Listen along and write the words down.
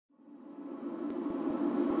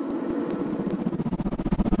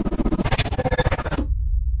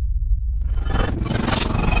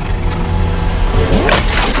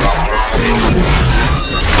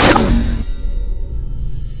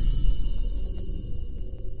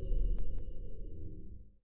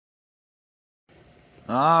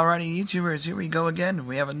Alrighty, YouTubers, here we go again.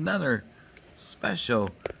 We have another special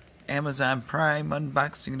Amazon Prime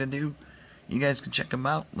unboxing to do. You guys can check them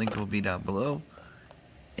out. Link will be down below.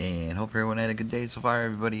 And hope everyone had a good day so far.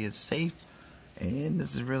 Everybody is safe. And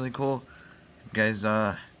this is really cool. You guys,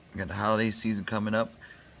 got the holiday season coming up.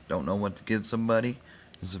 Don't know what to give somebody.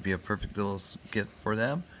 This will be a perfect little gift for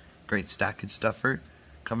them. Great stocking stuffer.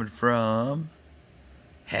 Coming from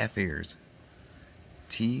HalfEars.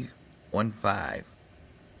 T15.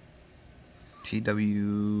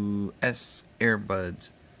 TWS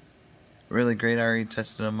Earbuds. Really great. I already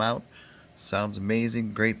tested them out. Sounds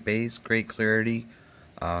amazing. Great bass, great clarity,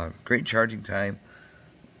 great charging time.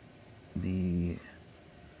 The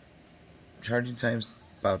charging time is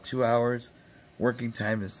about 2 hours. Working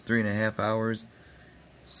time is 3.5 hours.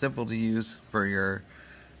 Simple to use for your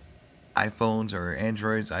iPhones or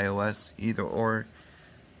Androids, iOS, either or.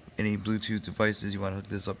 Any Bluetooth devices you want to hook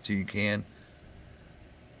this up to, you can.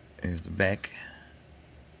 Here's the back.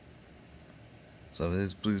 So it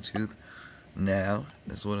is Bluetooth. Now,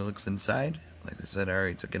 this is what it looks inside. Like I said, I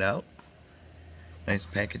already took it out. Nice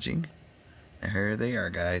packaging. And here they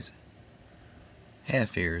are, guys.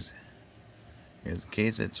 HalfEars. Here's the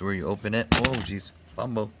case. That's where you open it. Oh, jeez.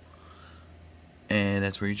 Fumble. And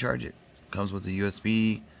that's where you charge it. Comes with a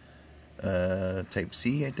USB Type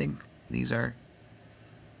C, I think. These are.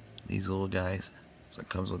 These little guys. So it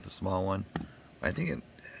comes with the small one. I think it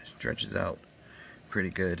stretches out pretty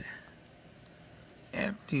good.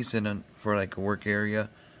 Yeah, decent for like a work area.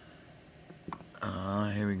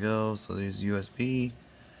 Here we go. So there's USB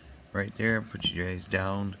right there. Put you guys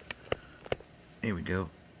down. Here we go.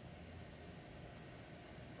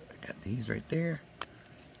 I got these right there.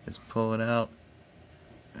 Just pull it out.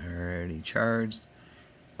 Already charged.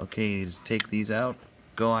 Okay, just take these out.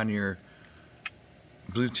 Go on your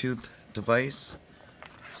Bluetooth device.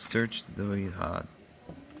 Search the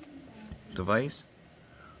device.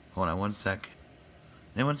 Hold on one sec.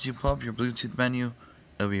 Then once you pull up your Bluetooth menu,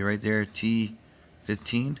 it'll be right there,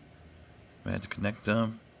 T15. I have to connect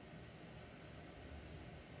them.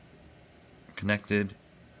 Connected.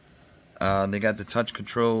 They got the touch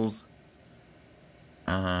controls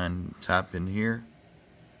on top in here.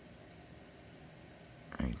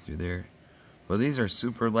 Right through there. Well, these are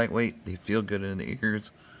super lightweight. They feel good in the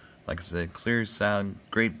ears. Like I said, clear sound,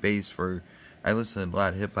 great bass for. I listen to a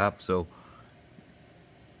lot of hip hop, so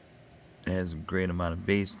it has a great amount of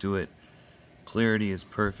bass to it. Clarity is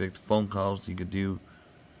perfect. Phone calls you could do.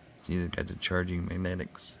 You got the charging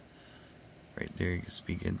magnetics right there you can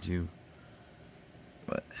speak into.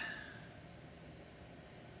 But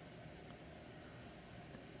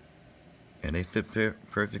and they fit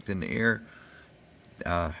perfect in the ear.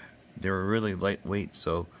 They were really lightweight,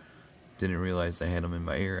 so didn't realize I had them in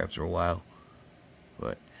my ear after a while.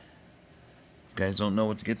 But if you guys don't know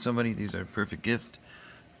what to get somebody, these are a perfect gift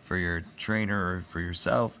for your trainer or for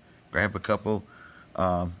yourself. Grab a couple.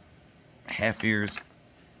 HalfEars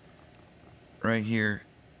right here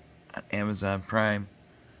on Amazon Prime.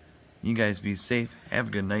 You guys be safe. Have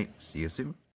a good night. See you soon.